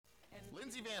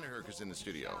Lindsay Vandenhurk is in the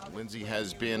studio. Lindsay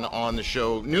has been on the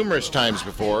show numerous times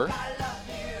before,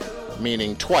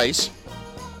 meaning twice.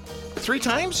 3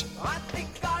 times?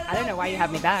 I don't know why you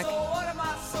have me back.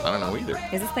 I don't know either.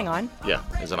 Is this thing on? Yeah.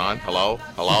 Is it on? Hello?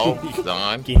 Hello? Is it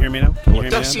on? Can you hear me now? Can you hear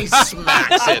me now? She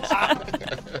smacks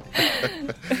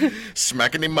it.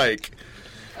 Smacking the mic.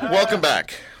 Welcome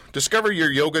back.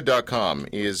 DiscoverYourYoga.com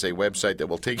is a website that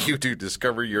will take you to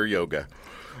discover your yoga.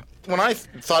 When I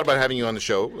thought about having you on the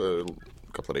show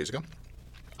a couple of days ago,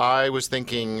 I was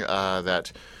thinking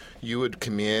that you would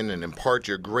come in and impart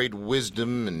your great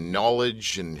wisdom and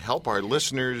knowledge and help our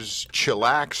listeners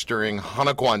chillax during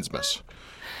Hanukkah,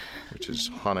 which is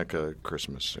Hanukkah,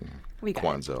 Christmas, and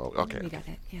Kwanzaa. Okay. We got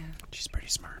it, yeah. She's pretty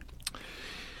smart.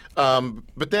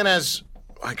 But then as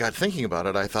I got thinking about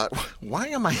it, I thought, why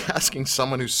am I asking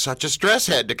someone who's such a stress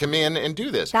head to come in and do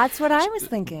this? That's what I was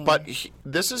thinking. But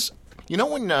this is, you know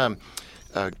when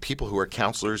people who are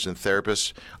counselors and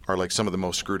therapists are like some of the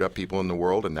most screwed up people in the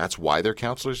world, and that's why they're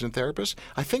counselors and therapists?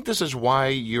 I think this is why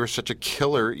you're such a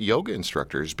killer yoga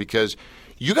instructor, is because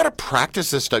you got to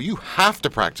practice this stuff. You have to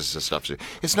practice this stuff.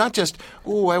 It's not just,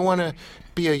 oh, I want to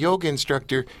be a yoga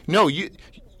instructor. No,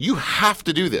 you have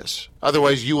to do this.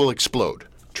 Otherwise, you will explode.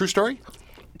 True story?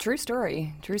 True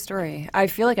story. True story. I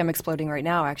feel like I'm exploding right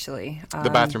now, actually. The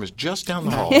bathroom is just down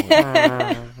the hall.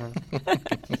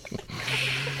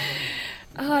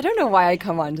 I don't know why I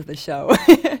come onto the show.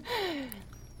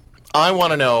 I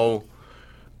want to know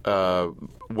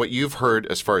what you've heard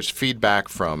as far as feedback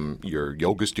from your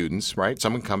yoga students, right?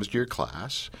 Someone comes to your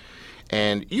class,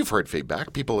 and you've heard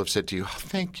feedback. People have said to you, oh,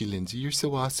 thank you, Lindsay. You're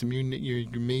so awesome. You're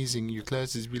amazing. Your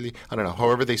class is really, I don't know,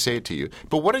 however they say it to you.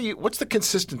 But what's the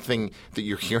consistent thing that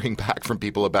you're hearing back from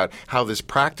people about how this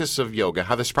practice of yoga,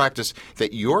 how this practice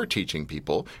that you're teaching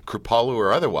people, Kripalu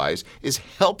or otherwise, is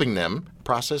helping them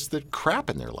process the crap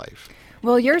in their life?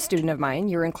 Well, you're a student of mine.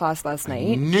 You were in class last night.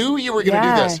 I knew you were going to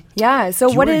do this. Yeah. So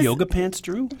Do you wear yoga pants,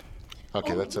 Drew?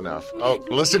 Okay, that's enough. Oh,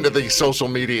 listen to the social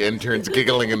media interns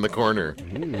giggling in the corner.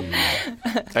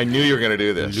 I knew you were going to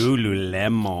do this.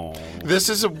 Lululemon. This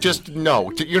is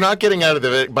no. You're not getting out of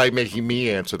it by making me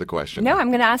answer the question. No, I'm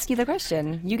going to ask you the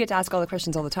question. You get to ask all the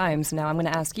questions all the time, so now I'm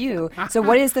going to ask you. So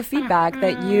what is the feedback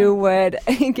that you would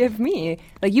give me?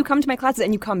 Like, you come to my classes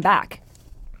and you come back.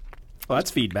 Well,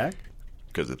 that's feedback.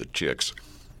 Because of the chicks.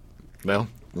 No?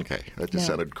 Okay. That just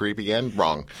sounded creepy and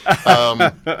wrong.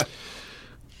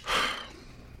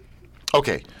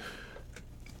 Okay.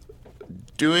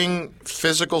 Doing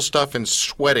physical stuff and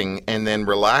sweating and then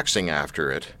relaxing after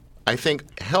it, I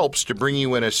think helps to bring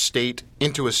you into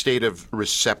a state of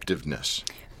receptiveness.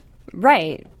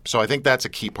 Right. So I think that's a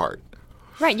key part.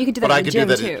 Right. You could do that in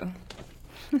the gym,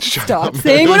 too. Stop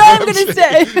saying what I'm going to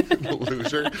say.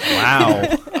 Loser.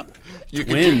 Wow.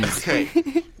 Twins.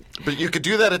 Okay. But you could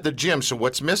do that at the gym. So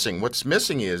what's missing? What's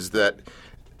missing is that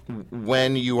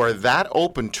when you are that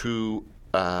open to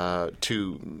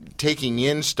taking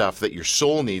in stuff that your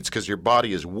soul needs because your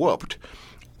body is whooped,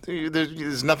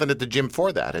 there's nothing at the gym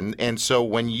for that. And so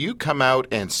when you come out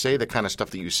and say the kind of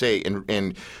stuff that you say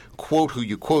and quote who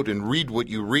you quote and read what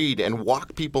you read and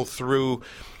walk people through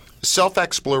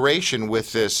self-exploration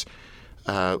with this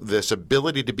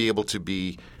ability to be able to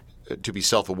be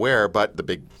self-aware, but the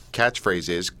big catchphrase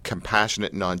is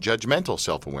compassionate, non-judgmental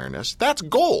self-awareness. That's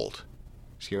gold.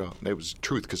 So, it was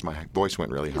truth because my voice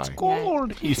went really high. It's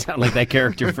gold. You sound like that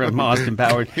character from Austin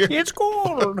Powers. It's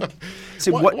gold.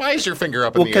 So why is your finger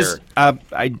up in the air? Because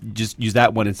I just use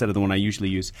that one instead of the one I usually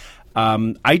use.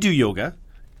 I do yoga,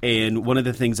 and one of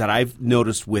the things that I've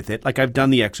noticed with it, like I've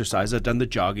done the exercise, I've done the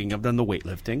jogging, I've done the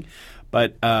weightlifting,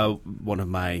 but one of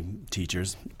my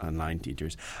teachers, online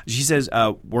teachers, she says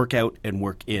work out and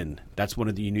work in. That's one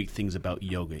of the unique things about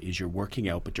yoga is you're working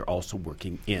out, but you're also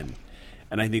working in.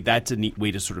 And I think that's a neat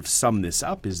way to sort of sum this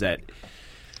up is that,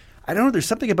 I don't know, there's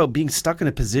something about being stuck in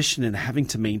a position and having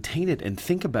to maintain it and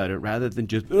think about it rather than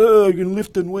just, you're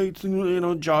lifting weights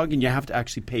and, jogging. You have to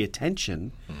actually pay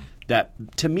attention. That,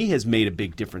 to me, has made a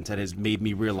big difference. That has made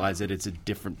me realize that it's a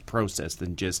different process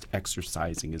than just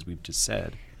exercising, as we've just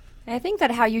said. I think that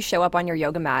how you show up on your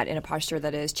yoga mat in a posture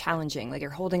that is challenging, like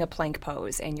you're holding a plank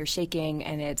pose and you're shaking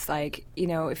and it's like,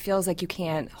 it feels like you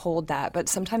can't hold that. But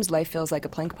sometimes life feels like a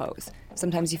plank pose.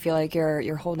 Sometimes you feel like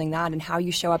you're holding that, and how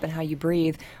you show up and how you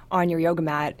breathe on your yoga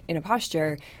mat in a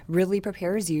posture really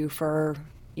prepares you for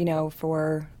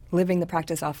living the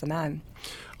practice off the mat.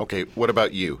 Okay, what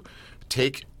about you?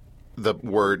 Take the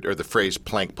word or the phrase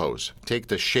plank pose. Take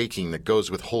the shaking that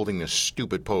goes with holding this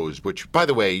stupid pose, which, by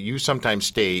the way, you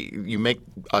sometimes you make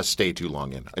us stay too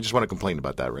long in. I just want to complain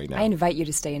about that right now. I invite you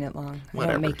to stay in it long.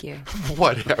 Whatever. I don't make you.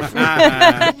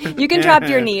 Whatever. You can drop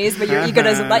your knees, but your ego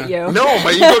doesn't let you. No,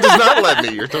 my ego does not let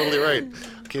me. You're totally right.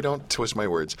 Okay, don't twist my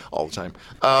words all the time.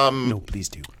 No, please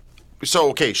do. So,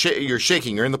 okay, you're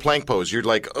shaking. You're in the plank pose. You're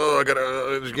like, oh, I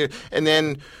gotta, and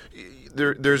then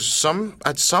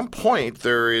at some point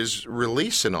there is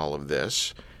release in all of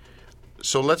this.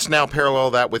 So let's now parallel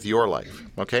that with your life.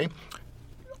 Okay,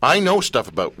 I know stuff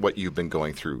about what you've been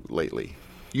going through lately.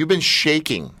 You've been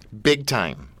shaking big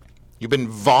time. You've been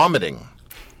vomiting.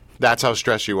 That's how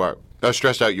stressed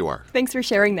out you are. Thanks for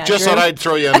sharing that. Just Drew. thought I'd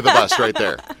throw you under the bus right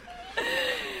there.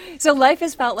 So life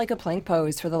has felt like a plank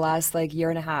pose for the last year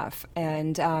and a half,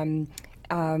 and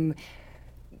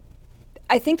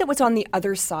I think that what's on the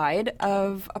other side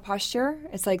of a posture,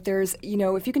 it's like there's,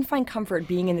 if you can find comfort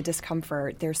being in the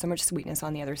discomfort, there's so much sweetness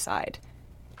on the other side.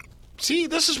 See,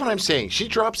 this is what I'm saying. She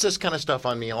drops this kind of stuff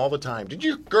on me all the time. Did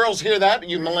you girls hear that?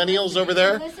 You millennials over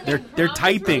there? They're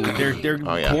typing. They're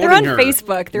Oh, yeah. They're on her.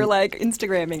 Facebook. They're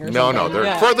Instagramming or something. No,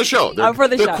 they're for the show. For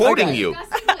the they're show. quoting Okay. you.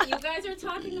 What you guys are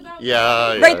talking about?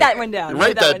 Yeah. Write that one down.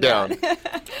 Write that down.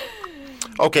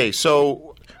 Okay,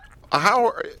 so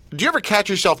do you ever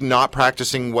catch yourself not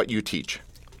practicing what you teach?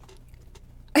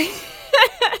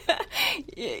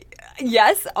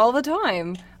 Yes, all the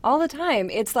time. All the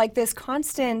time. It's like this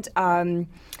constant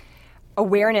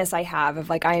awareness I have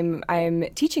of I'm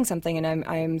teaching something and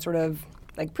I'm sort of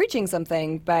preaching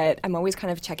something, but I'm always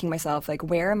kind of checking myself,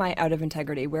 where am I out of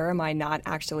integrity? Where am I not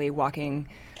actually walking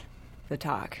the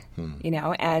talk?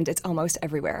 And it's almost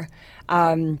everywhere.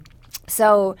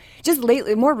 So just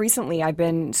more recently, I've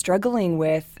been struggling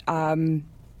with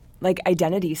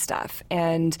identity stuff.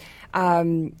 And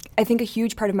I think a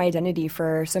huge part of my identity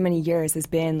for so many years has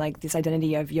been this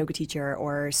identity of yoga teacher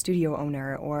or studio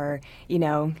owner or,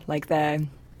 the...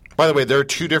 By the way, there are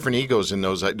two different egos in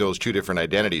those two different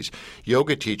identities.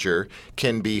 Yoga teacher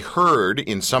can be heard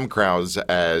in some crowds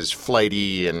as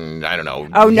flighty and, I don't know.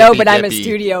 Oh, no, but hippy-dippy. I'm a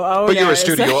studio owner. But you're a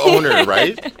studio owner,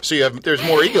 right? So there's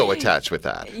more ego attached with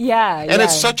that. Yeah, And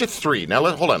it's such a three. Now,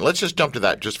 hold on. Let's just jump to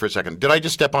that just for a second. Did I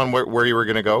just step on where you were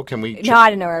going to go? Can we? No, I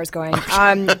didn't know where I was going.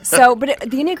 But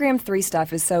the Enneagram 3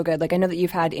 stuff is so good. I know that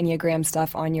you've had Enneagram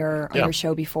stuff on your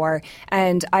show before,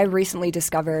 and I recently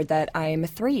discovered that I'm a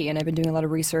 3, and I've been doing a lot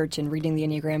of research and reading the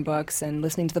Enneagram books and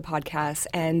listening to the podcasts,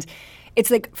 and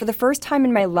it's for the first time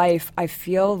in my life, I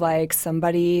feel like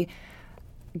somebody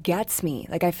gets me.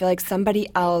 I feel like somebody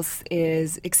else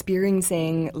is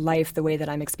experiencing life the way that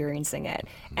I'm experiencing it,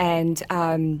 and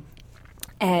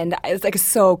it's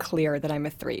so clear that I'm a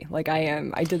 3.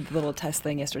 I did the little test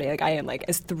thing yesterday. I am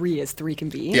as 3 can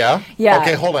be. Yeah? Yeah.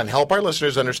 Okay, hold on. Help our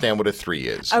listeners understand what a 3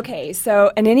 is. Okay,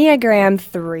 so an Enneagram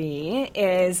 3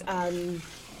 is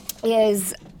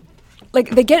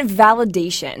they get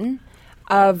validation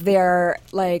of their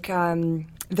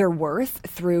worth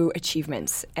through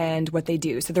achievements and what they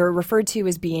do. So they're referred to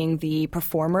as being the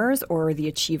performers or the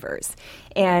achievers.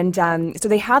 And so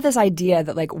they have this idea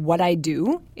that what I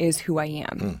do is who I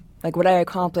am. What I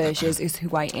accomplish is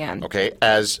who I am. Okay,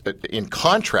 as in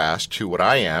contrast to what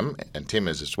I am, and Tim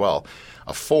is as well,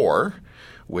 a 4,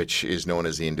 which is known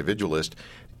as the individualist.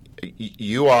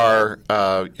 You are,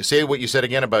 say what you said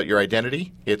again about your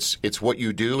identity. It's what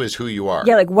you do is who you are.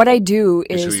 Yeah, what I do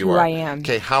is who I am.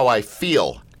 Okay, how I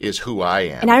feel is who I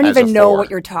am. And I don't as a even know 4. what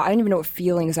you're talking. I don't even know what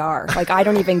feelings are. I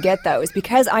don't even get those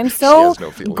because I'm so no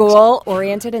feelings.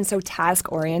 goal-oriented and so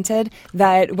task-oriented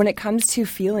that when it comes to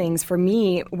feelings, for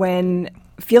me, when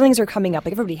feelings are coming up,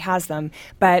 everybody has them,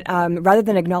 but rather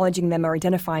than acknowledging them or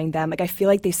identifying them, I feel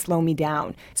like they slow me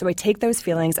down. So I take those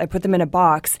feelings, I put them in a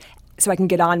box, so I can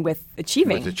get on with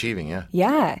achieving. With achieving, yeah.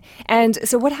 Yeah. And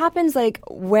so what happens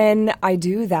when I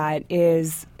do that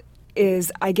is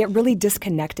I get really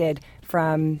disconnected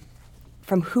from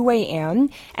who I am,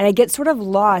 and I get sort of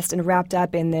lost and wrapped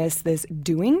up in this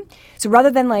doing. So rather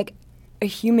than a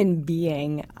human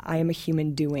being, I am a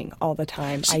human doing all the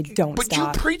time. I don't but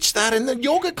stop. But you preach that in the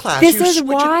yoga class. This is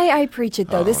why I preach it,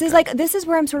 though. Oh, this is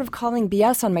where I'm sort of calling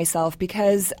BS on myself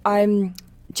because I'm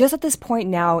just at this point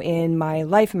now in my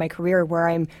life and my career where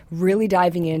I'm really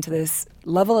diving into this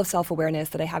level of self-awareness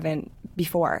that I haven't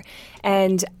before.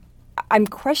 And I'm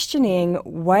questioning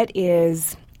what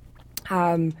is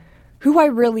who I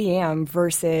really am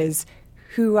versus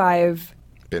who I've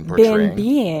been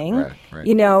being, right.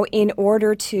 In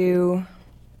order to,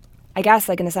 I guess,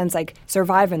 in a sense,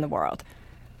 survive in the world.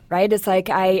 Right? It's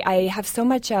I have so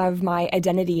much of my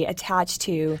identity attached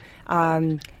to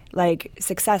like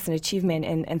success and achievement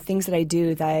and things that I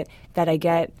do that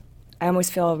I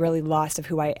almost feel really lost of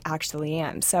who I actually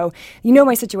am. So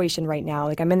my situation right now.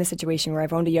 Like I'm in the situation where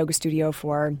I've owned a yoga studio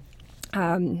for. I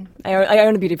own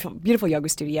a beautiful yoga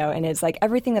studio, and it's like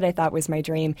everything that I thought was my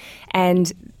dream,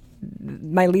 and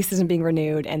my lease isn't being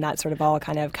renewed, and that's sort of all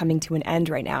kind of coming to an end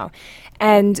right now.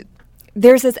 And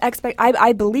there's this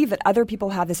I believe that other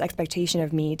people have this expectation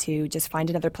of me to just find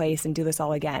another place and do this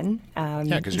all again.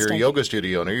 Because you're a yoga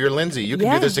studio owner. You're Lindsay. You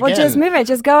can do this again. Well, just move it.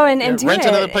 Just go and do it. Rent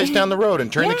another place down the road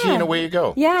and turn the key and away you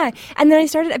go. Yeah. And then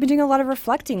I've been doing a lot of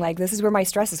reflecting. Like, this is where my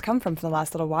stress has come from for the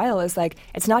last little while. Is like,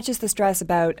 it's not just the stress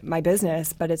about my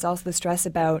business, but it's also the stress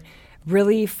about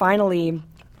really finally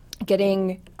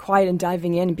getting quiet and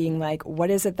diving in and being like, what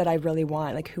is it that I really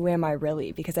want? Like, who am I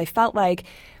really? Because I felt like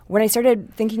when I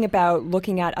started thinking about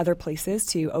looking at other places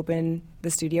to open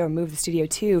the studio or move the studio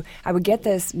to, I would get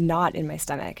this knot in my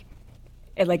stomach.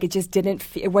 It just didn't,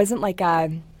 it wasn't like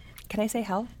a, can I say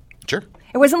hell? Sure.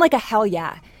 It wasn't like a hell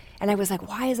yeah. And I was like,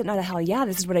 why is it not a hell yeah?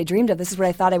 This is what I dreamed of. This is what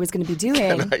I thought I was going to be doing.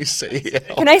 Can I say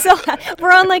hell? Can I say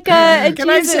we're on like a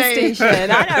Jesus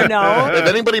station. I don't know. If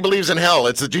anybody believes in hell,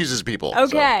 it's the Jesus people. Okay.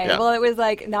 So, yeah. Well, it was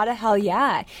like not a hell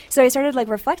yeah. So I started like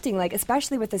reflecting, like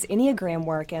especially with this Enneagram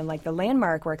work and like the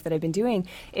landmark work that I've been doing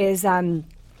is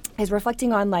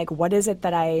reflecting on like what is it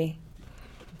that I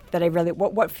really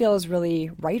what feels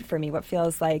really right for me? What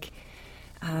feels like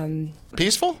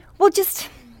peaceful? Well, just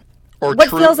or what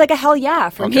true? Feels like a hell yeah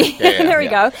for me. There we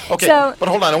go. Okay, so, but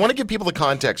hold on. I want to give people the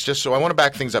context, just so I want to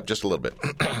back things up just a little bit.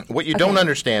 What you don't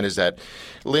understand is that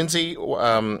Lindsay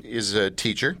is a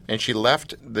teacher, and she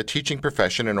left the teaching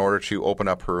profession in order to open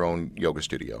up her own yoga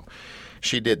studio.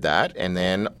 She did that and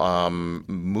then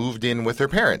moved in with her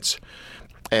parents.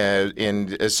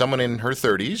 And as someone in her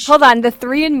 30s. Hold on. The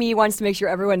 3 in me wants to make sure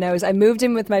everyone knows I moved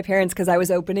in with my parents because I was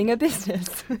opening a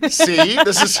business. See?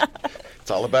 It's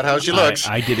all about how she looks.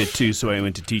 I did it too, so I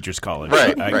went to teacher's college.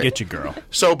 Right. I get you, girl.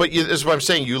 So, but this is what I'm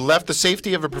saying. You left the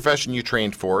safety of a profession you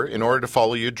trained for in order to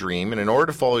follow your dream. And in order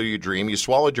to follow your dream, you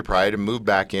swallowed your pride and moved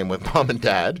back in with mom and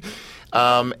dad.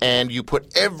 And you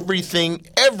put everything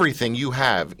you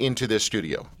have into this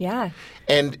studio. Yeah.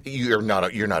 And you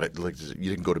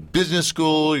didn't go to business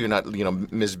school. You're not,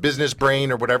 Ms. Business Brain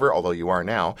or whatever, although you are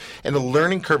now. And the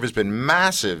learning curve has been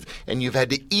massive, and you've had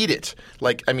to eat it.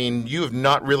 You have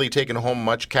not really taken home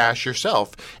much cash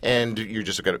yourself, and you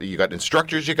got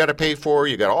instructors you got to pay for.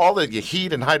 You got all the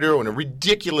heat and hydro and a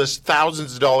ridiculous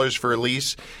thousands of dollars for a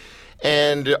lease,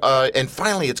 and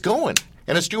finally it's going.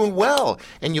 And it's doing well,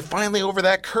 and you're finally over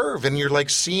that curve, and you're like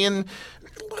seeing,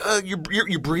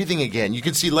 you're breathing again. You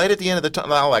can see light at the end of the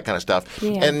tunnel, all that kind of stuff.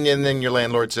 Yeah. And then your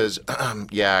landlord says,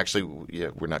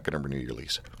 we're not going to renew your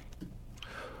lease.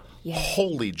 Yeah.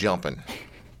 Holy jumping!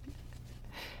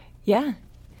 Yeah.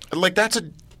 Like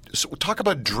talk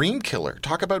about dream killer.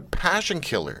 Talk about passion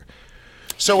killer.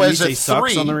 So Can as you a say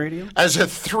sucks 3, on the radio? As a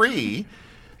 3,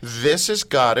 this has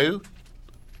got to.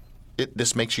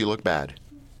 This makes you look bad.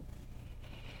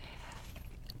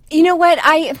 You know what?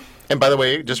 And by the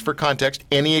way, just for context,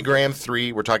 Enneagram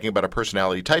 3, we're talking about a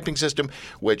personality typing system,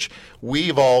 which we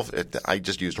evolve. I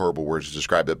just used horrible words to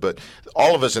describe it, but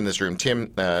all of us in this room,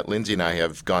 Tim, Lindsay, and I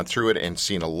have gone through it and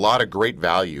seen a lot of great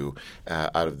value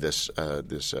out of this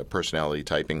personality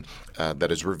typing that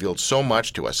has revealed so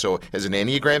much to us. So as an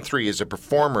Enneagram 3, as a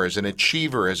performer, as an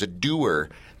achiever, as a doer,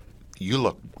 you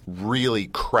look really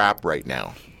crap right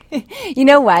now. You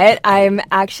know what? I'm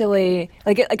actually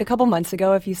like a couple months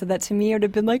ago. If you said that to me, I would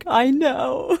have been like, I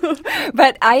know,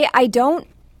 but I don't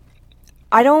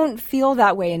feel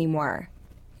that way anymore.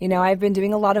 I've been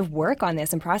doing a lot of work on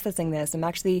this and processing this. I'm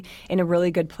actually in a really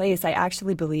good place. I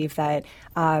actually believe that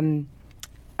I'm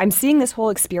seeing this whole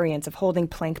experience of holding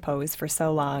plank pose for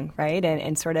so long, right,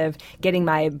 and sort of getting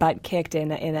my butt kicked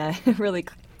in a really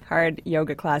hard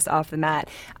yoga class off the mat.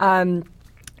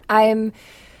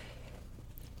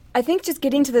 I think just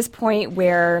getting to this point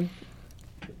where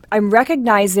I'm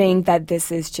recognizing that this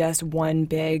is just one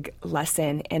big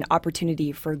lesson and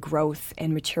opportunity for growth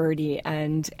and maturity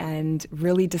and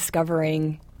really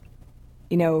discovering,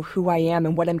 who I am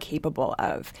and what I'm capable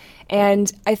of.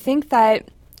 And I think that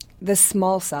the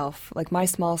small self, like my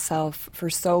small self for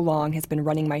so long has been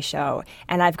running my show.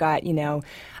 And I've got,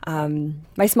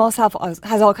 my small self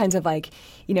has all kinds of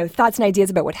thoughts and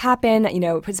ideas about what happened.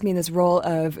 It puts me in this role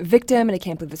of victim and I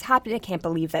can't believe this happened. I can't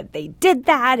believe that they did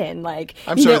that. And I'm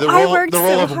sorry, the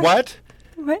role of hard. what?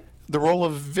 What? The role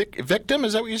of victim?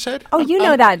 Is that what you said? Oh, you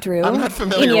know that, Drew. I'm not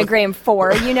familiar Enneagram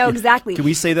 4. You know exactly. Can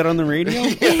we say that on the radio?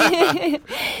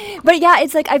 But yeah,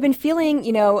 it's like I've been feeling,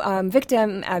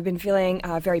 victim. I've been feeling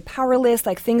very powerless.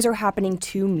 Like things are happening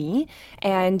to me,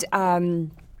 and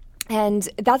And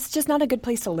that's just not a good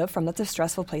place to live from. That's a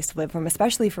stressful place to live from,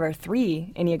 especially for a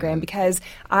 3 Enneagram, because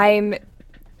I'm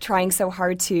trying so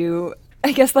hard to,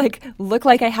 I guess, like, look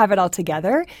like I have it all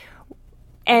together.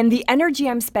 And the energy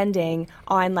I'm spending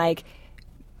on, like,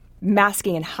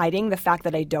 masking and hiding the fact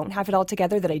that I don't have it all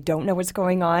together, that I don't know what's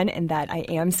going on, and that I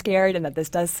am scared and that this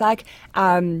does suck.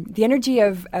 The energy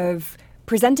of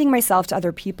presenting myself to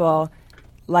other people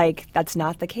like that's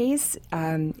not the case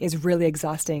is really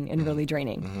exhausting and really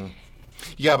draining. Mm-hmm.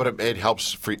 Yeah, but it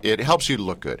helps you to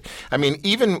look good. I mean,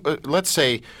 even let's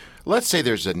say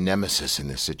there's a nemesis in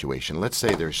this situation. Let's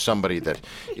say there's somebody that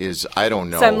is, I don't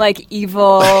know, some like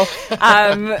evil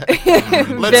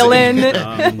villain.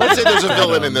 Let's say there's a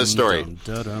villain in this story.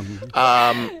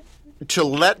 To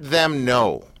let them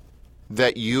know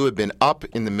that you have been up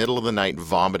in the middle of the night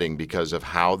vomiting because of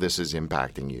how this is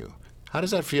impacting you. How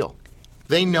does that feel?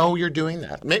 They know you're doing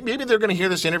that. Maybe they're going to hear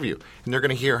this interview and they're going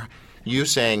to hear you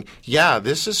saying, "Yeah,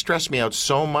 this has stressed me out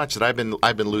so much that I've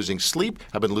been losing sleep,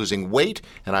 I've been losing weight,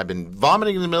 and I've been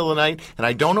vomiting in the middle of the night, and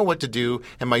I don't know what to do,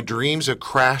 and my dreams have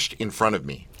crashed in front of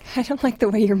me." I don't like the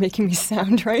way you're making me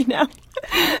sound right now.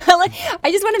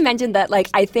 I just want to mention that, like,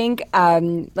 I think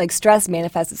like stress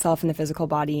manifests itself in the physical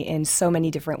body in so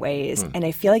many different ways, and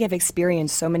I feel like I've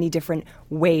experienced so many different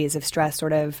ways of stress,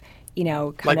 sort of.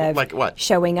 Like what?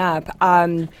 Showing up.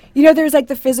 There's like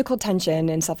the physical tension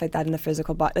and stuff like that in the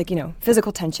physical body, like,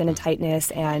 physical tension and tightness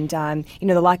and,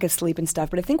 the lack of sleep and stuff.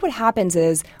 But I think what happens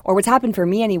is, or what's happened for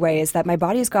me anyway, is that my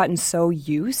body has gotten so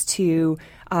used to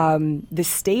the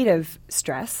state of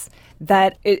stress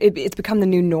that it's become the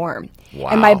new norm.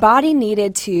 Wow. And my body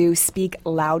needed to speak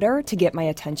louder to get my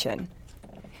attention.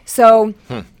 So...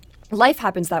 Life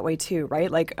happens that way too, right?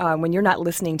 Like when you're not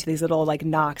listening to these little like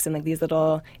knocks and like these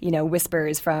little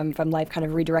whispers from life, kind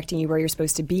of redirecting you where you're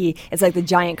supposed to be. It's like the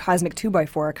giant cosmic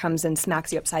 2x4 comes and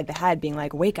smacks you upside the head, being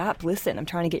like, "Wake up, listen! I'm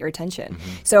trying to get your attention." Mm-hmm.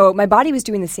 So my body was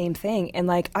doing the same thing, and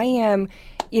like I am,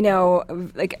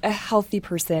 like a healthy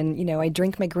person. I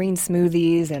drink my green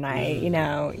smoothies, and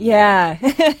yeah.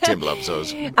 Tim loves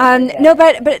those. No,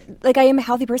 but like I am a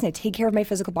healthy person. I take care of my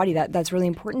physical body. That's really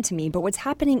important to me. But what's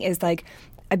happening is like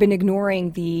I've been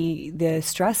ignoring the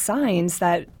stress signs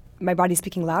that my body's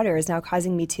speaking louder is now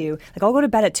causing me to, like, I'll go to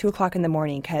bed at 2 o'clock in the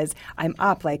morning because I'm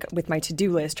up, like, with my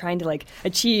to-do list trying to, like,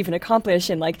 achieve and accomplish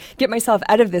and, like, get myself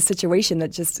out of this situation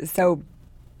that just is so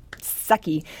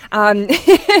sucky.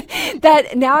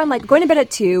 That now I'm, like, going to bed at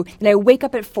 2, and I wake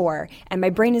up at 4, and my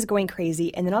brain is going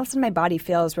crazy, and then all of a sudden my body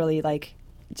feels really, like,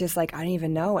 just like, I don't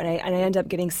even know, and I end up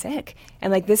getting sick.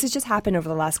 And like this has just happened over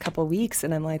the last couple of weeks,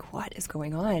 and I'm like, what is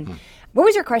going on? What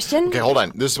was your question? Okay, hold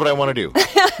on. This is what I want to do.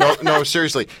 No,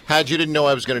 seriously. Hadj, you didn't know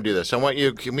I was going to do this. I want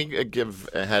you, can we give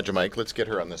Hadj a mic? Let's get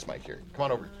her on this mic here. Come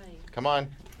on over. Come on.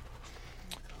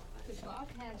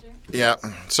 Yeah.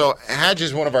 So Hadj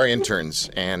is one of our interns,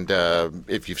 and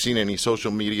if you've seen any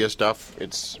social media stuff,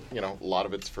 it's, a lot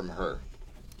of it's from her.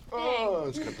 Oh, I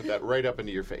was going to put that right up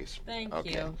into your face. Thank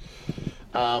you.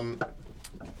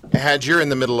 Hadj, you're in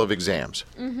the middle of exams.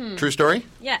 Mm-hmm. True story?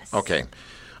 Yes. Okay.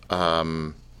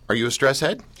 Are you a stress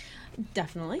head?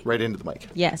 Definitely. Right into the mic.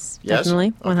 Yes?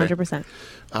 Definitely. 100%.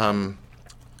 Okay.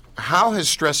 How has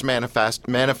stress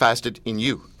manifested in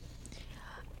you?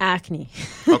 Acne.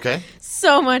 Okay.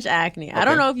 So much acne. Okay. I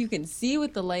don't know if you can see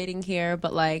with the lighting here,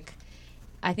 but like,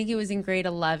 I think it was in grade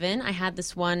 11. I had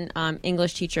this one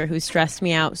English teacher who stressed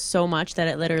me out so much that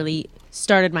it literally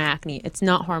started my acne. It's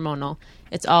not hormonal.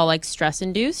 It's all like stress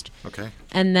induced. Okay.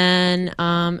 And then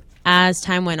as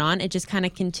time went on, it just kind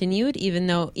of continued. Even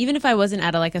if I wasn't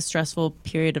at a stressful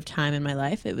period of time in my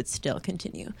life, it would still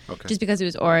continue. Okay. Just because it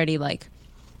was already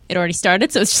it already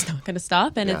started, so it's just not going to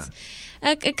stop. And it's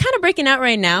kind of breaking out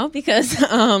right now because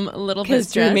a little bit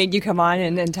stressed. Drew made you come on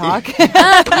and talk.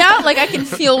 Yeah, like I can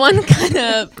feel one kind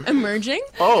of emerging.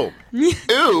 Oh,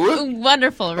 ew!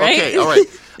 Wonderful, right? Okay, all right.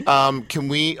 Can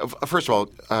we first of all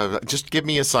just give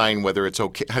me a sign whether it's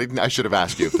okay? I should have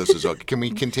asked you if this is okay. Can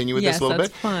we continue with this a little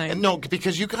bit? Yes, that's fine. And no,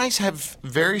 because you guys have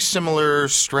very similar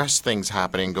stress things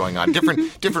happening going on.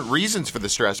 Different reasons for the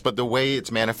stress, but the way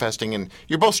it's manifesting, and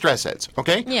you're both stress heads,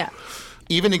 okay? Yeah.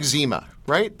 Even eczema,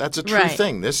 right? That's a true Right.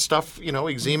 thing. This stuff,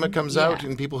 eczema comes out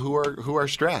in people who are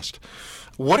stressed.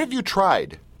 What have you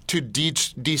tried to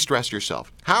de-stress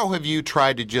yourself? How have you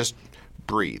tried to just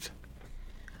breathe?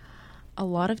 A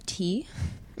lot of tea.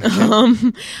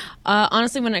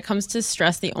 Honestly, when it comes to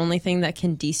stress, the only thing that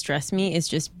can de-stress me is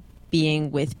just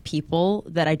being with people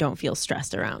that I don't feel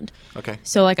stressed around. Okay.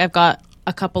 So I've got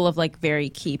a couple of very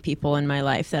key people in my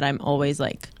life that I'm always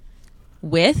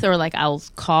with, or like I'll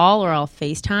call or I'll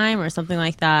FaceTime or something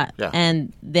like that,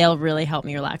 and they'll really help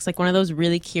me relax. Like one of those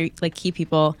really key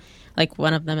people, like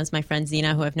one of them is my friend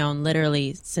Zena, who I've known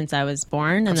literally since I was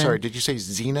born. I'm sorry, did you say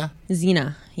Xena?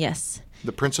 Xena, yes.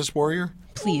 The Princess Warrior?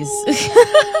 Please.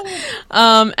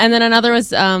 And then another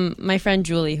was my friend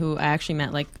Julie, who I actually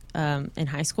met like in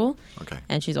high school. Okay.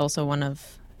 And she's also one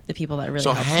of the people that really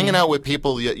helped hanging me. out with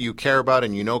people that you care about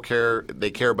and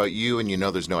they care about you, and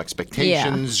there's no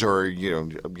expectations or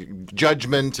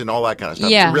judgment and all that kind of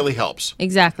stuff. Yeah. It really helps.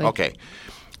 Exactly. Okay.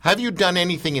 Have you done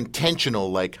anything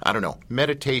intentional, like, I don't know,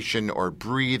 meditation or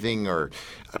breathing or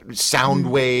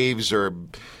sound waves or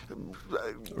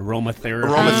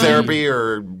aromatherapy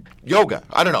or yoga?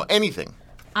 I don't know, anything.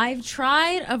 I've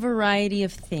tried a variety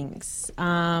of things,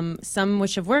 some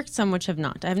which have worked, some which have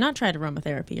not. I have not tried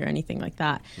aromatherapy or anything like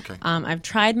that. Okay. I've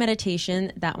tried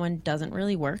meditation. That one doesn't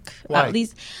really work. Why? At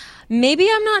least maybe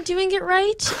I'm not doing it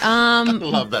right. I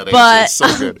love that answer. But it's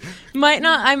so good.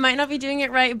 I might not be doing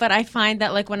it right, but I find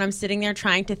that like when I'm sitting there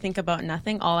trying to think about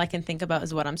nothing, all I can think about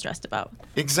is what I'm stressed about.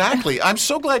 Exactly. I'm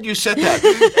so glad you said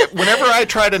that. Whenever I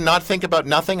try to not think about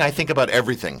nothing, I think about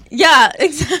everything. Yeah,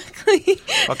 exactly.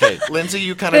 Okay, Lindsay,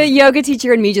 you kind The of... yoga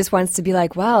teacher in me just wants to be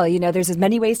like, well, there's as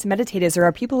many ways to meditate as there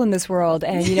are people in this world,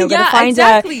 and gotta find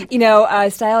a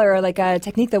style or like a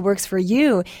technique that works for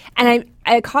you. And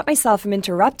I caught myself from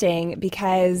interrupting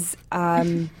because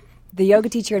the yoga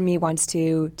teacher in me wants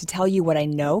to tell you what I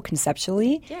know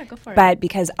conceptually. Yeah, go for it. But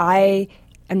because I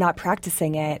am not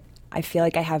practicing it, I feel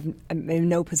like I'm in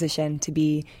no position to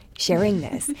be sharing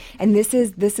this. And this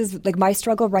is like my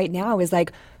struggle right now is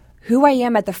like who I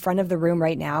am at the front of the room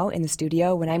right now in the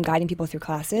studio when I'm guiding people through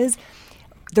classes.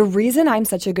 The reason I'm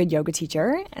such a good yoga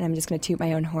teacher, and I'm just going to toot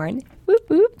my own horn, whoop,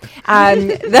 whoop. I'm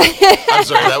sorry,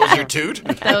 that was your toot?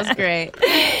 That was great.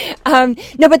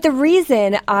 No, but the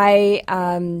reason I,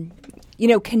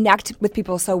 connect with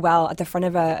people so well at the front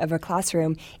of a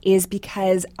classroom is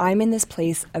because I'm in this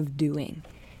place of doing.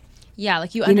 Yeah,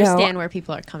 like you understand where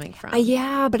people are coming from.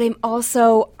 Yeah, but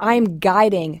I'm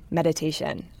guiding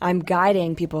meditation. I'm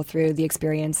guiding people through the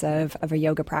experience of a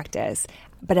yoga practice,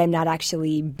 but I'm not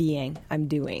actually being, I'm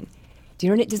doing. Do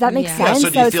you know? Does that make sense?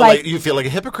 Yeah, so do you feel like a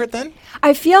hypocrite then?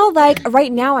 I feel like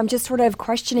right now I'm just sort of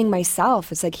questioning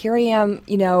myself. It's like here I am,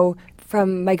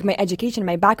 from like my education,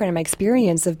 my background, and my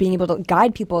experience of being able to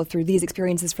guide people through these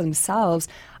experiences for themselves.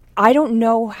 I don't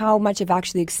know how much I've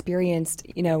actually experienced,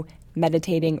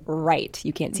 meditating right.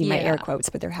 You can't see my air quotes,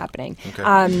 but they're happening.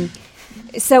 Okay.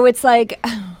 So it's like...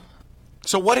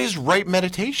 So what is right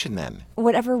meditation then?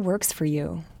 Whatever works for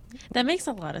you. That makes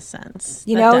a lot of sense.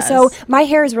 So my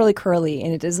hair is really curly,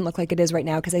 and it doesn't look like it is right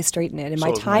now because I straighten it. And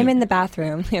my time in the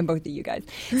bathroom, and both of you guys.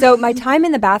 So my time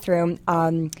in the bathroom,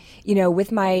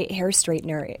 with my hair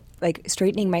straightener, like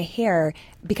straightening my hair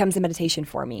becomes a meditation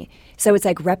for me. So it's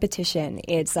like repetition.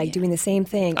 It's like doing the same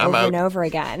thing over and over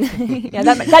again.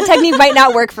 That technique might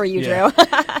not work for you, Drew.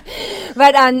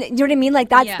 But you know what I mean? Like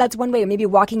that's one way. Maybe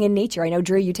walking in nature. I know,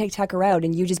 Drew, you take Tucker out,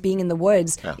 and you just being in the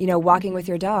woods, walking with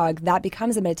your dog, that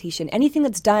becomes a meditation. Anything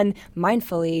that's done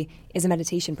mindfully is a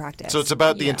meditation practice. So it's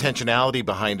about the intentionality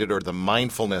behind it or the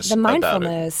mindfulness The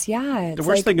mindfulness, about it. The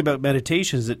worst thing about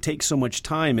meditation is it takes so much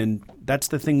time, and that's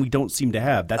the thing we don't seem to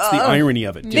have. That's the irony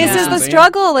of it. This is the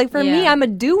struggle. Like for me, I'm a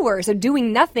doer. So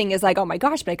doing nothing is like, oh my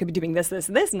gosh, but I could be doing this, this,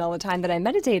 and this, and all the time that I'm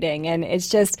meditating. And it's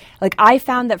just like I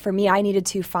found that for me, I needed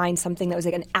to find something that was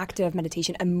like an active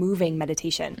meditation, a moving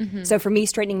meditation. Mm-hmm. So for me,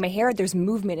 straightening my hair, there's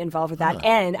movement involved with that,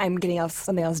 and I'm getting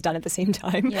something else done at the same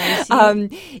time. Yeah, so.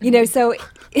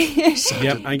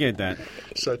 Yep, I get that.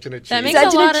 Such an achiever. That makes a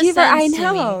lot of sense. I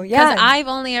know. Because I've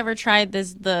only ever tried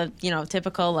the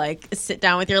typical like sit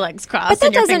down with your legs crossed. But that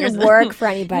and your doesn't fingers work for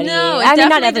anybody. No, I mean,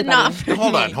 not definitely everybody. did not for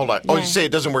Hold on. Oh, you say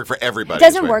it doesn't work for everybody. It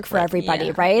doesn't work for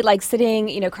everybody, right? Like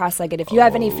sitting, cross-legged. If you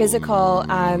have any physical,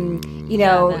 it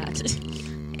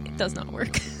does not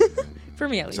work for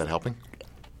me at least. Is that helping?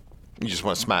 You just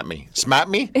want to smack me? Smack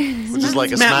me? Which is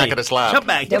like a smack and a slap. Jump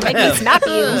back. Don't make me snap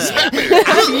you.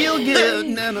 I feel good.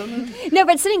 No,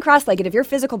 but sitting cross-legged, if your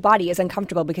physical body is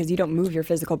uncomfortable because you don't move your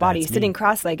physical body, sitting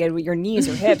cross-legged with your knees,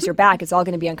 your hips, your back, it's all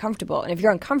going to be uncomfortable. And if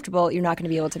you're uncomfortable, you're not going to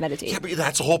be able to meditate. Yeah, but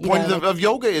that's the whole point of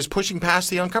yoga is pushing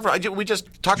past the uncomfortable. We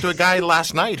just talked to a guy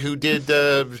last night who did...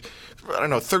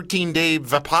 13-day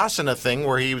Vipassana thing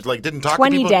where he was like didn't talk to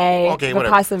people. 20-day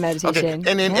whatever. Vipassana meditation.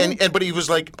 Okay. And but he was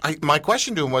like, my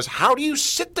question to him was, how do you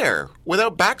sit there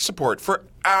without back support for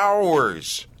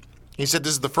hours? He said,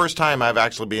 this is the first time I've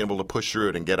actually been able to push through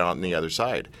it and get on the other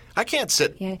side. I can't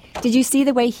sit. Yeah. Did you see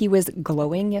the way he was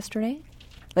glowing yesterday?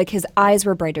 Like his eyes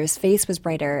were brighter, his face was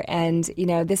brighter, and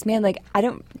this man, like I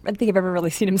don't think I've ever really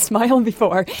seen him smile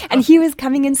before, and he was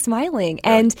coming in smiling,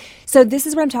 and so this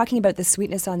is what I'm talking about, the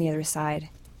sweetness on the other side.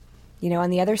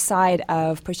 On the other side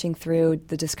of pushing through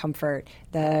the discomfort,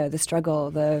 the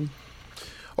struggle, the.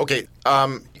 Okay,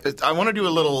 I want to do a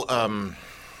little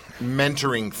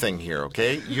mentoring thing here.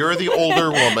 Okay, you're the older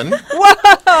woman.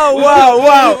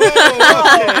 Whoa!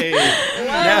 Okay.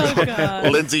 Oh,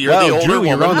 God. Lindsay, you're the older Drew, woman.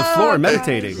 you're on the floor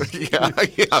meditating. Yeah.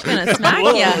 I'm gonna smack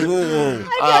you.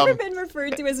 I've never been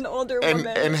referred to as an older woman.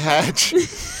 And had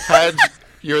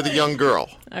you're the young girl.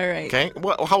 All right. Okay,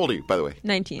 well, how old are you, by the way?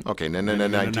 19. Okay, no,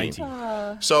 19.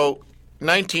 So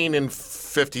 19 and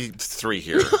 53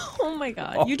 here. Oh my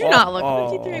God. You do not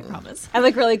look 53, I promise. I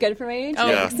look really good for my age. Oh,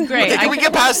 Yeah. great. Okay, can we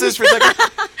get past this for a second?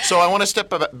 So I want to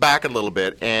step back a little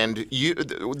bit, and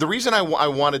the reason I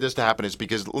wanted this to happen is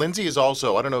because Lindsay is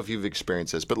also, I don't know if you've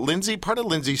experienced this, but part of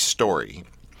Lindsay's story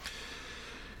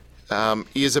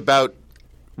is about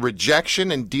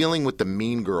rejection and dealing with the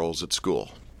mean girls at school.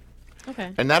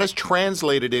 Okay. And that is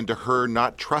translated into her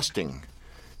not trusting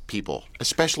people,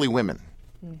 especially women.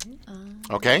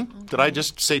 Mm-hmm. Okay? Did I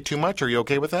just say too much? Are you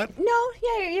okay with that? No,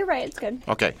 yeah, you're right. It's good.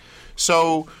 Okay.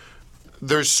 So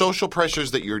there's social pressures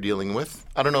that you're dealing with.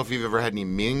 I don't know if you've ever had any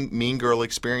mean girl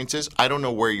experiences. I don't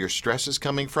know where your stress is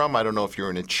coming from. I don't know if you're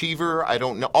an achiever. I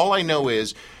don't know. All I know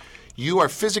is you are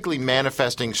physically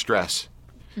manifesting stress,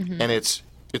 and it's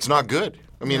not good.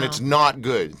 I mean, it's not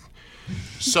good.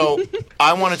 So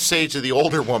I want to say to the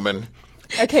older woman,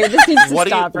 Okay, this needs to what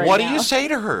stop do now. you say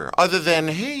to her other than,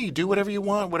 hey, do whatever you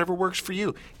want, whatever works for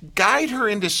you? Guide her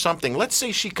into something. Let's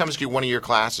say she comes to one of your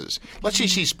classes. Let's say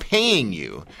she's paying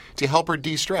you to help her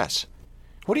de-stress.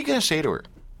 What are you going to say to her?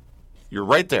 You're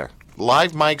right there.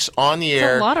 Live mics on the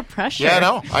air. It's a lot of pressure.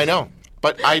 Yeah, I know.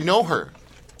 But I know her.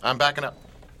 I'm backing up.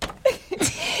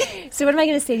 So what am I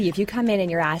going to say to you? If you come in and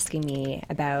you're asking me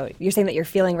about, you're saying that you're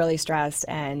feeling really stressed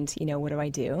and, what do I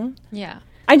do? Yeah.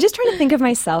 I'm just trying to think of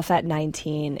myself at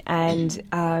 19.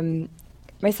 And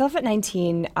myself at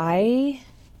 19, I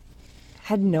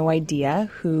had no idea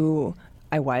who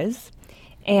I was.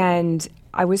 And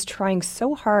I was trying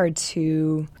so hard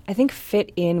to, I think,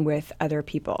 fit in with other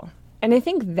people. And I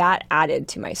think that added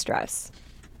to my stress.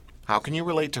 How can you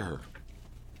relate to her?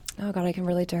 Oh, God, I can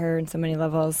relate to her in so many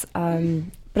levels.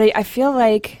 But I feel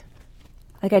like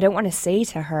I don't want to say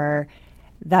to her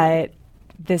that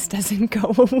this doesn't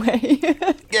go away.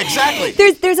 Exactly.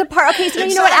 There's a part. Okay, so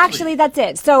you know what? Actually, that's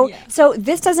it. So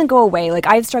this doesn't go away. Like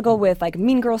I've struggled with like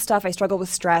mean girl stuff. I struggle with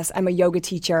stress. I'm a yoga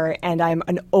teacher and I'm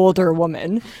an older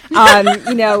woman.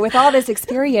 With all this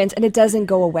experience, and it doesn't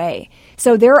go away.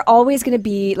 So there are always going to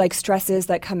be like stresses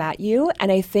that come at you,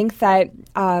 and I think that.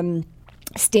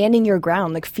 Standing your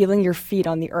ground, like feeling your feet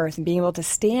on the earth and being able to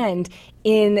stand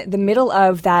in the middle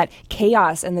of that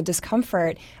chaos and the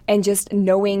discomfort and just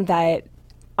knowing that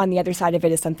on the other side of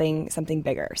it is something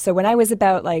bigger. So when I was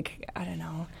about when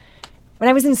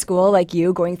I was in school, like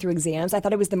you, going through exams, I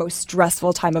thought it was the most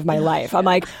stressful time of my life. I'm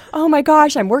like, oh my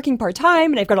gosh, I'm working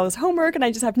part-time and I've got all this homework and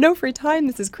I just have no free time.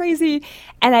 This is crazy.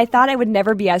 And I thought I would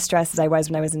never be as stressed as I was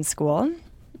when I was in school.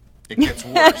 It gets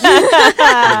worse.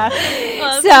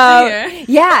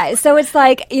 So it's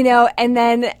like, and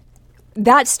then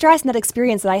that stress and that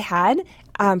experience that I had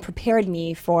prepared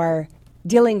me for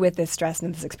dealing with this stress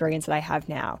and this experience that I have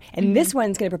now. And this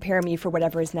one's going to prepare me for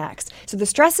whatever is next. So the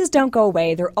stresses don't go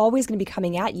away. They're always going to be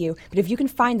coming at you. But if you can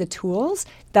find the tools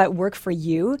that work for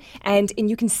you and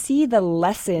you can see the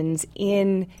lessons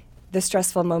in the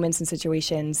stressful moments and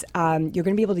situations, you're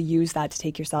going to be able to use that to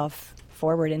take yourself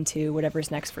forward into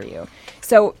whatever's next for you.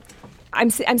 So I'm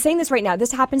saying this right now.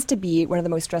 This happens to be one of the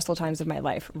most stressful times of my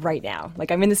life right now. Like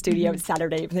I'm in the studio. It's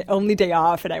Saturday, the only day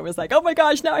off, and I was like, "Oh my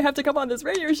gosh, now I have to come on this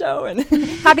radio show." And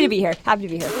happy to be here.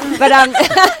 But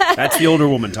that's the older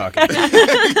woman talking.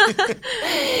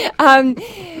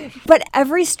 But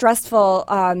every stressful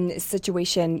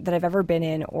situation that I've ever been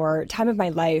in or time of my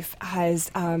life has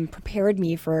prepared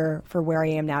me for where I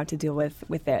am now to deal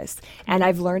with this. And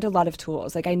I've learned a lot of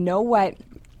tools. Like I know what.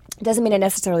 Doesn't mean I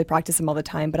necessarily practice them all the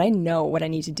time, but I know what I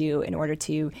need to do in order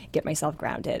to get myself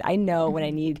grounded. I know when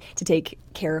I need to take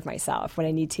care of myself, when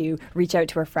I need to reach out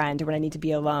to a friend, or when I need to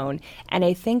be alone. And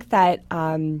I think that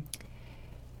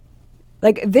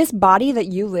this body that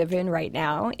you live in right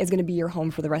now is going to be your home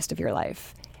for the rest of your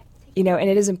life. And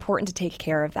it is important to take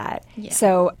care of that. Yeah.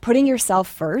 So putting yourself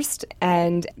first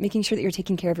and making sure that you're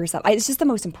taking care of yourself, it's just the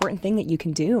most important thing that you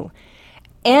can do.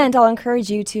 And I'll encourage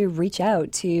you to reach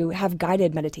out to have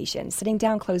guided meditation. Sitting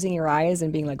down, closing your eyes,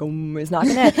 and being like, is not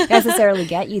going to necessarily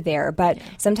get you there. But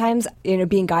sometimes,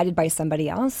 being guided by somebody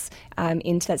else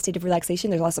into that state of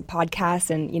relaxation. There's lots of podcasts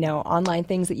and, online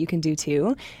things that you can do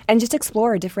too. And just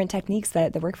explore different techniques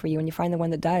that work for you. And you find the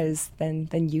one that does, then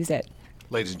use it.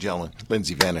 Ladies and gentlemen,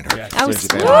 Lindsay Vandenhurk. Yes. Oh, Lindsay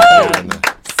stop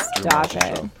Vandenhurk. Stop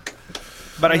it.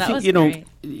 But I that think, was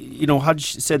great.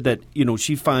 Hudge said that,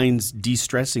 she finds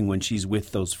de-stressing when she's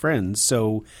with those friends.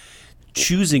 So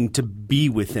choosing to be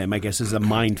with them, I guess, is a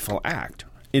mindful act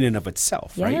in and of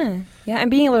itself, right? Yeah, and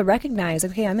being able to recognize,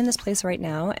 okay, I'm in this place right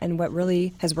now, and what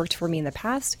really has worked for me in the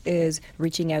past is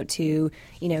reaching out to,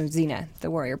 Xena,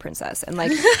 the warrior princess, and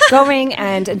like going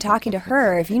and talking to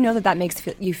her. If you know that makes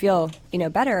you feel,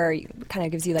 better, kind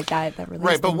of gives you like that release.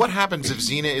 Right, but what happens if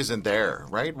Xena isn't there,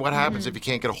 right? What happens if you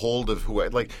can't get a hold of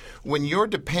when you're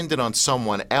dependent on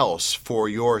someone else for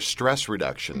your stress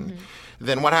reduction,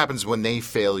 then what happens when they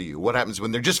fail you? What happens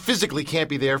when they just physically can't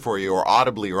be there for you or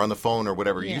audibly or on the phone or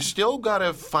whatever? Yeah. You still got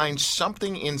to find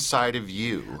something inside of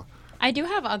you. I do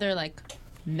have other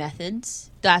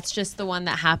methods. That's just the one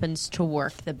that happens to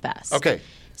work the best. Okay.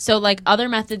 So other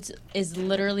methods is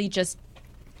literally just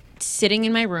sitting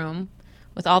in my room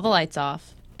with all the lights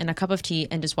off and a cup of tea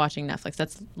and just watching Netflix.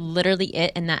 That's literally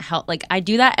it, and that help. I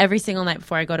do that every single night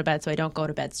before I go to bed, so I don't go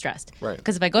to bed stressed. Right.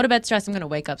 Because if I go to bed stressed, I'm going to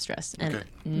wake up stressed, and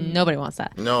nobody wants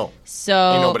that. No.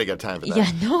 So Ain't nobody got time for that.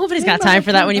 Yeah, nobody's got time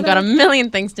for that when you've got a million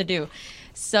things to do.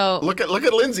 So Look at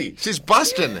Lindsay. She's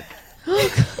busting.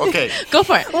 Okay. go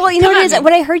for it. Well, what it is,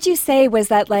 what I heard you say was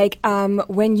that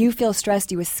when you feel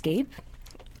stressed, you escape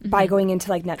by going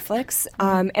into Netflix.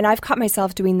 And I've caught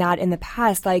myself doing that in the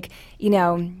past.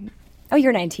 Oh,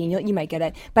 you're 19. You might get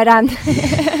it. But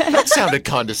That sounded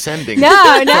condescending. No.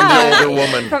 From the older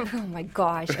woman. Oh my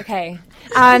gosh. Okay.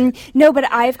 No, but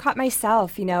I've caught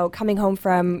myself, coming home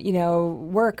from,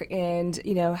 work and,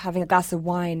 having a glass of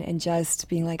wine and just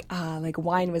being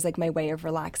wine was my way of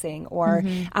relaxing, or,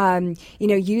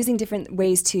 using different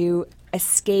ways to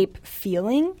escape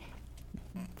feeling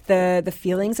the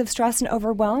feelings of stress and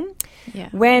overwhelm. Yeah.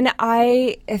 When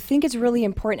I think it's really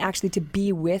important actually to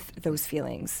be with those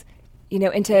feelings.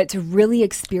 And to really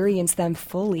experience them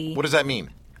fully. What does that mean?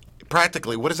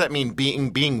 Practically, what does that mean,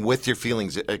 being with your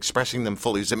feelings, expressing them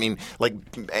fully? Does it mean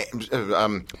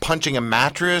punching a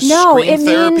mattress, No, screen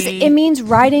therapy? it means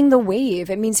riding the wave.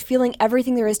 It means feeling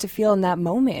everything there is to feel in that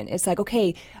moment. It's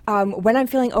okay, when I'm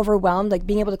feeling overwhelmed,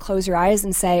 being able to close your eyes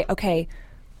and say, okay,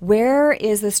 where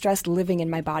is the stress living in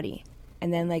my body?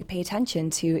 And then pay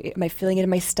attention to, am I feeling it in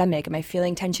my stomach? Am I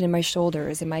feeling tension in my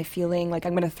shoulders? Am I feeling like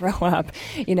I'm going to throw up?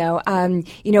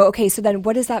 Okay, so then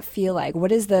what does that feel like?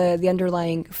 What is the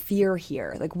underlying fear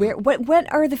here?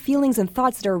 What are the feelings and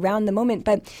thoughts that are around the moment,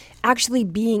 but actually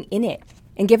being in it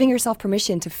and giving yourself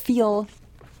permission to feel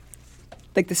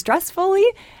the stress fully?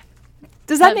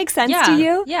 Does that make sense to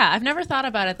you? Yeah, I've never thought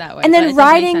about it that way. And but it then does make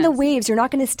riding the sense. waves, you're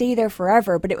not going to stay there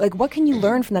forever, but what can you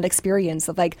learn from that experience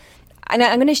of and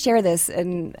I'm going to share this,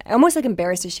 and I'm almost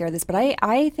embarrassed to share this, but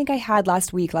I think I had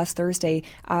last Thursday,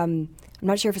 I'm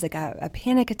not sure if it's a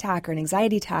panic attack or an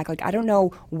anxiety attack. I don't know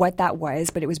what that was,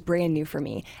 but it was brand new for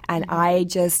me. And I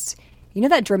just,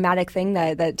 that dramatic thing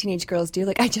that teenage girls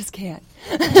do, I just can't.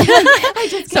 I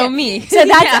just can't. So me. So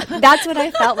that's what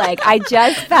I felt like. I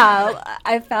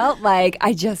felt like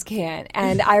I just can't.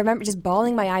 And I remember just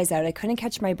bawling my eyes out. I couldn't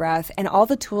catch my breath. And all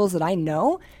the tools that I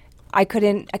know, I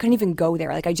couldn't even go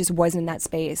there. I just wasn't in that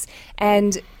space.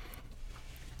 And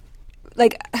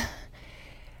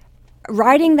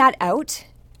riding that out,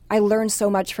 I learned so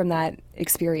much from that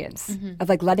experience of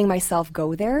letting myself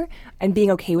go there and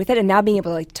being okay with it, and now being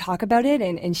able to talk about it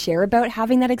and share about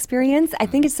having that experience. I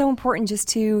think it's so important just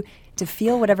to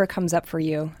feel whatever comes up for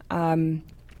you.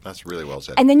 That's really well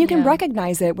said. And then you can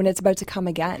recognize it when it's about to come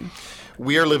again.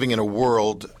 We are living in a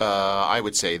world, I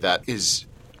would say,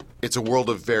 it's a world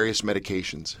of various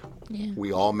medications. Yeah.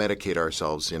 We all medicate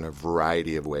ourselves in a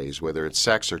variety of ways, whether it's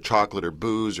sex or chocolate or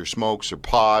booze or smokes or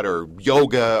pot or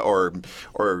yoga or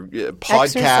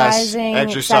podcasts,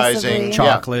 exercising,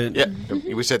 chocolate. Yeah.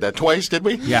 We said that twice, did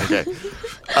we? Yeah. Okay.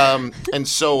 And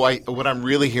so what I'm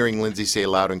really hearing Lindsay say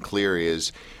loud and clear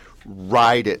is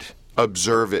ride it,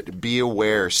 observe it, be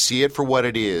aware, see it for what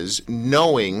it is,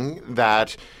 knowing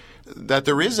that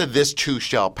there is this too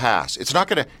shall pass. It's not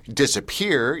going to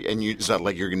disappear, and it's not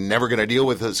like you're never going to deal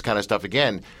with this kind of stuff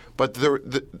again. But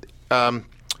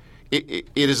it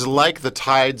is like the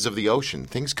tides of the ocean.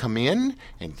 Things come in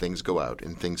and things go out,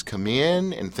 and things come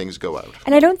in and things go out.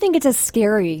 And I don't think it's as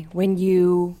scary when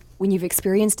you when you've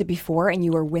experienced it before and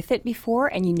you were with it before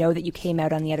and you know that you came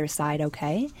out on the other side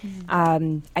okay.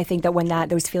 I think that when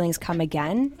those feelings come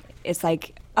again, it's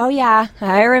like, oh yeah,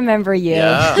 I remember you.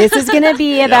 Yeah. This is going to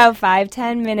be about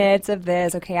 5-10 minutes of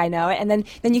this. Okay, I know it. And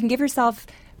then you can give yourself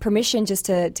permission just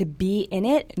to be in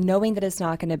it, knowing that it's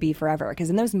not going to be forever.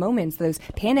 Because in those moments, those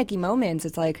panicky moments,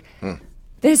 it's like,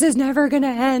 this is never going to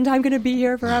end. I'm going to be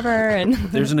here forever. And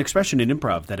There's an expression in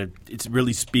improv that it's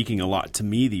really speaking a lot to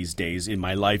me these days in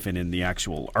my life and in the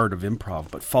actual art of improv,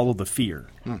 but follow the fear.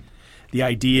 The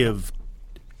idea of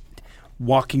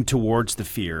walking towards the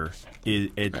fear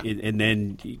and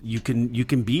then you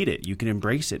can beat it, you can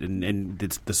embrace it, and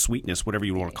it's the sweetness, whatever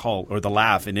you want to call it, or the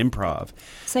laugh in improv.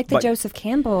 It's like the Joseph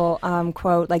Campbell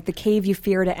quote, like the cave you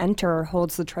fear to enter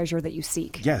holds the treasure that you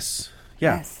seek. Yes.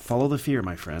 Yeah, Yes. follow the fear,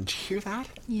 my friend. Hear that?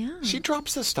 Yeah. She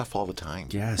drops this stuff all the time.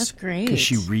 Yes. That's great. Because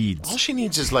she reads. All she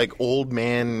needs is like old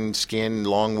man skin,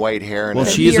 long white hair. And Well,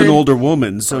 a- she is an older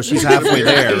woman, so she's halfway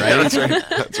there, right? That's right.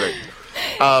 That's right.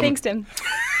 Thanks, Tim.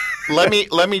 Let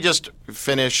me just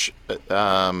finish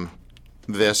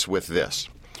this with this.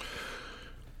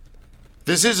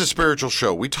 This is a spiritual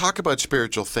show. We talk about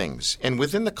spiritual things. And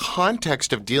within the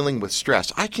context of dealing with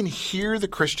stress, I can hear the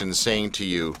Christians saying to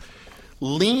you,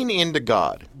 lean into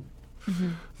God.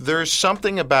 There's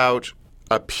something about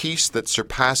a peace that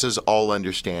surpasses all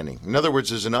understanding. In other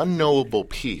words, there's an unknowable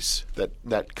peace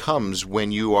that comes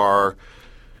when you are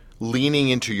leaning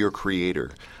into your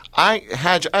Creator.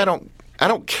 Hadj, I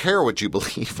don't care what you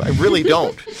believe. I really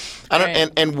don't. I don't,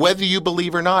 Right. and whether you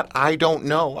believe or not, I don't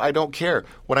know. I don't care.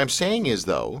 What I'm saying is,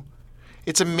 though,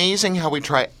 it's amazing how we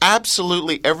try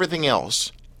absolutely everything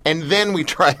else, and then we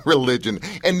try religion,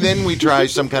 and then we try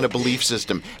some kind of belief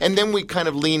system, and then we kind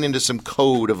of lean into some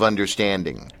code of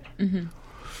understanding.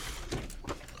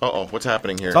 Uh-oh, what's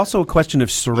happening here? It's also a question of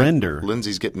surrender.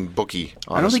 Lindsay's getting booky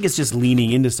on I don't us. think it's just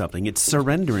leaning into something. It's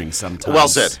surrendering sometimes. Well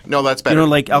said. No, that's better. You know,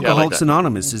 like Yeah, I like Alcoholics that.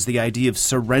 Anonymous is the idea of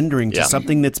surrendering to Yeah.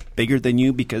 something that's bigger than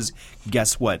you because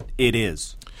guess what? It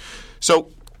is. So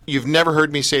you've never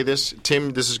heard me say this,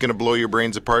 Tim. This is going to blow your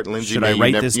brains apart. Lindsay, Should I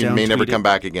write this you down, may never tweet it? come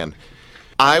back again.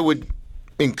 I would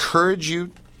encourage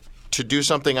you to do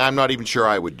something I'm not even sure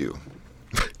I would do.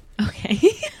 Okay.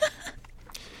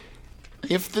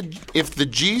 If the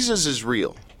Jesus is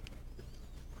real,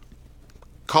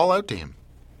 call out to him.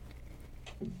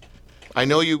 I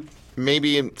know you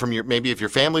maybe if your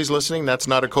family's listening, that's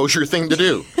not a kosher thing to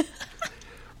do.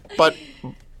 But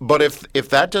if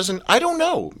that doesn't, I don't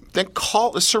know. Then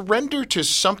surrender to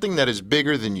something that is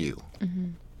bigger than you.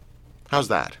 How's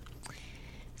that?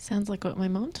 Sounds like what my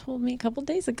mom told me a couple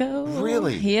days ago.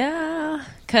 Really? Yeah.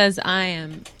 Because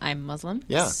I'm Muslim.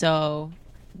 Yeah. So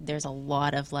there's a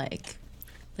lot of like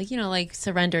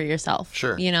surrender yourself.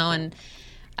 Sure. And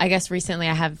I guess recently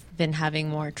I have been having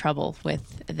more trouble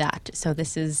with that. So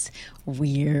this is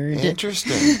weird.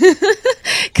 Interesting.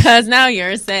 Because now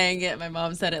you're saying it. My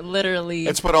mom said it literally.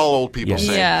 That's what all old people Yes.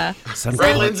 say. Yeah. Some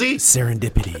Right, call it Lindsay?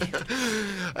 Serendipity.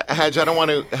 Hadj, I don't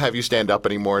want to have you stand up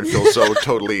anymore and feel so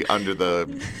totally under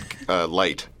the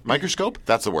light. Microscope?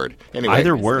 That's the word. Anyway.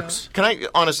 Either works. Can I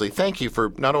honestly thank you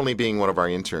for not only being one of our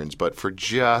interns, but for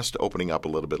just opening up a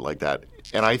little bit like that.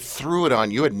 And I threw it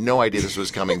on you. Had no idea this was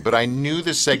coming, but I knew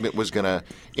this segment was going to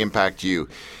impact you.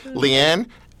 Leanne,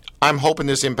 I'm hoping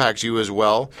this impacts you as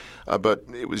well, but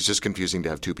it was just confusing to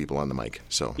have two people on the mic.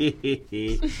 So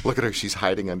look at her. She's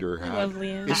hiding under her hat. love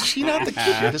Leanne. Is she not the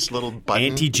cutest little button?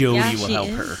 Auntie Jody Yeah, will she help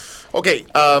is. her. Okay,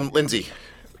 Lindsay,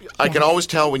 I can always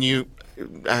tell when you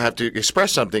have to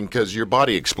express something because your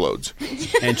body explodes.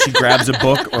 And she grabs a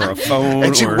book or a phone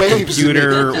And she or a waves.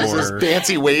 computer There's or... this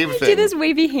fancy wave Do thing. this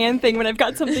wavy hand thing when I've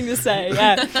got something to say.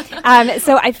 Yeah.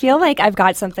 So I feel like I've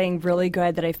got something really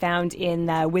good that I found in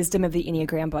the Wisdom of the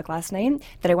Enneagram book last night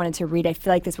that I wanted to read. I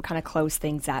feel like this would kind of close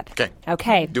things up.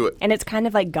 Okay. Do it. And it's kind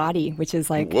of like gaudy, which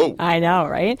is like, Whoa. I know,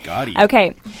 right? Gaudy.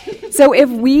 Okay. So if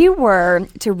we were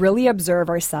to really observe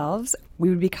ourselves, we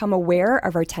would become aware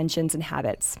of our tensions and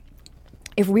habits.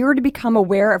 If we were to become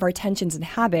aware of our tensions and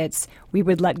habits, we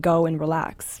would let go and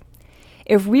relax.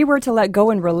 If we were to let go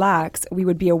and relax, we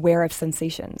would be aware of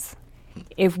sensations.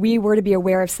 If we were to be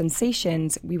aware of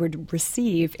sensations, we would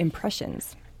receive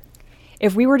impressions.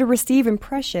 If we were to receive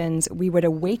impressions, we would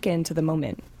awaken to the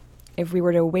moment. If we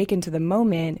were to awaken to the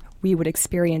moment, we would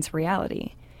experience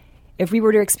reality. If we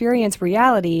were to experience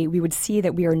reality, we would see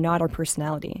that we are not our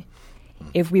personality.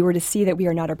 If we were to see that we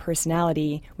are not our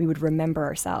personality, we would remember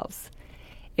ourselves.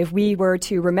 If we were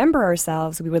to remember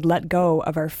ourselves, we would let go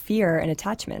of our fear and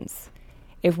attachments.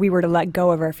 If we were to let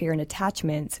go of our fear and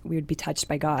attachments, we would be touched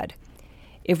by God.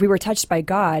 If we were touched by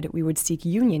God, we would seek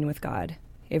union with God.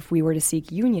 If we were to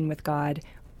seek union with God,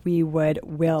 we would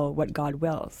will what God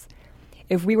wills.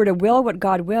 If we were to will what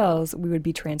God wills, we would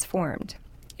be transformed.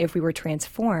 If we were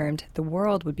transformed, the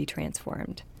world would be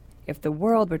transformed. If the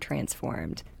world were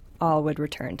transformed, all would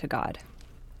return to God.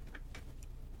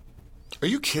 Are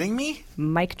you kidding me?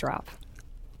 Mic drop.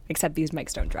 Except these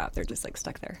mics don't drop. They're just like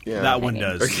stuck there. Yeah. That one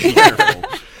does. Be careful.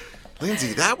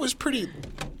 Lindsay, that was pretty...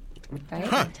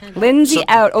 Right? Lindsay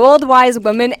out. Old wise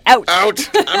woman out. Out.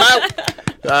 I'm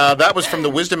out. That was from The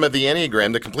Wisdom of the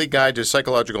Enneagram, The Complete Guide to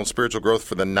Psychological and Spiritual Growth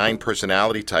for the 9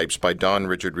 Personality Types by Don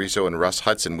Richard Riso and Russ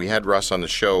Hudson. We had Russ on the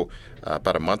show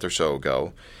about a month or so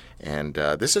ago. And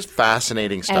this is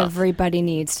fascinating stuff. Everybody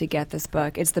needs to get this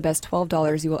book. It's the best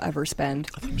 $12 you will ever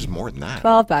spend. I thought it was more than that.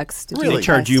 $12 to do Really? the They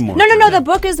charge test. you more. No. The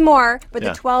book is more, but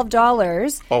Yeah. the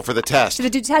 $12 Oh, for the test. to do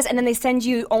the test, and then they send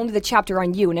you only the chapter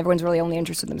on you, and everyone's really only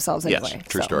interested in themselves anyway. Yes,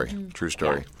 true so. story. True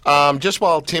story. Just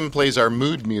while Tim plays our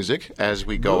mood music as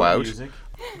we go out,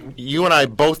 you and I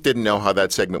both didn't know how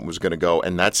that segment was going to go,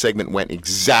 and that segment went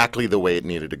exactly the way it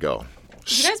needed to go.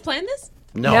 Did you guys plan this?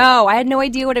 No, I had no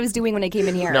idea what I was doing when I came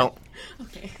in here. No.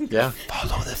 Okay. Yeah.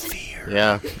 Follow the fear.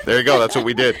 Yeah. There you go. That's what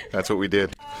we did.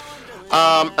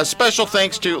 A special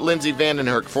thanks to Lindsay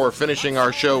Vandenhurk for finishing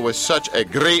our show with such a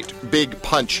great big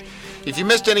punch. If you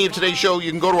missed any of today's show,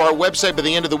 you can go to our website by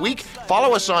the end of the week.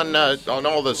 Follow us on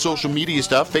all the social media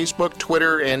stuff, Facebook,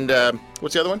 Twitter, and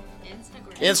what's the other one?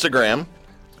 Instagram.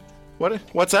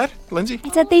 What's that, Lindsay? I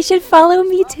said they should follow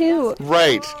me too.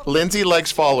 Right. Lindsay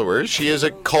likes followers. She is a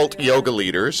cult yoga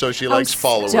leader, so she likes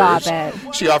followers. Stop it.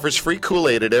 She offers free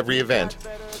Kool-Aid at every event.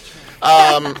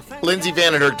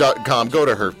 LindsayVandenhurk.com. Go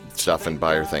to her stuff and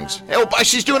buy her things. Oh,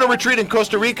 she's doing a retreat in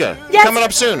Costa Rica. Yes. Coming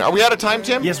up soon. Are we out of time,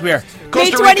 Tim? Yes, we are.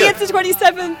 Costa May Rica. 20th to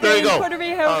 27th There you in go. Puerto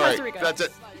Rico, All right. Costa Rica. That's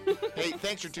it. Hey,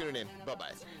 thanks for tuning in.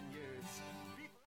 Bye-bye.